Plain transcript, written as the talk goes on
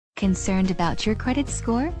Concerned about your credit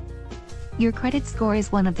score? Your credit score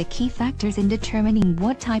is one of the key factors in determining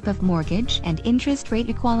what type of mortgage and interest rate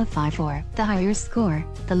you qualify for. The higher your score,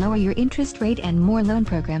 the lower your interest rate and more loan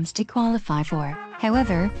programs to qualify for.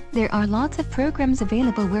 However, there are lots of programs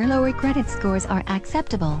available where lower credit scores are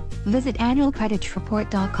acceptable. Visit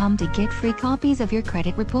annualcreditreport.com to get free copies of your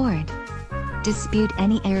credit report. Dispute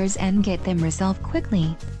any errors and get them resolved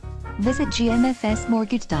quickly. Visit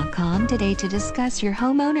GMFSmortgage.com today to discuss your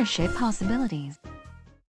home ownership possibilities.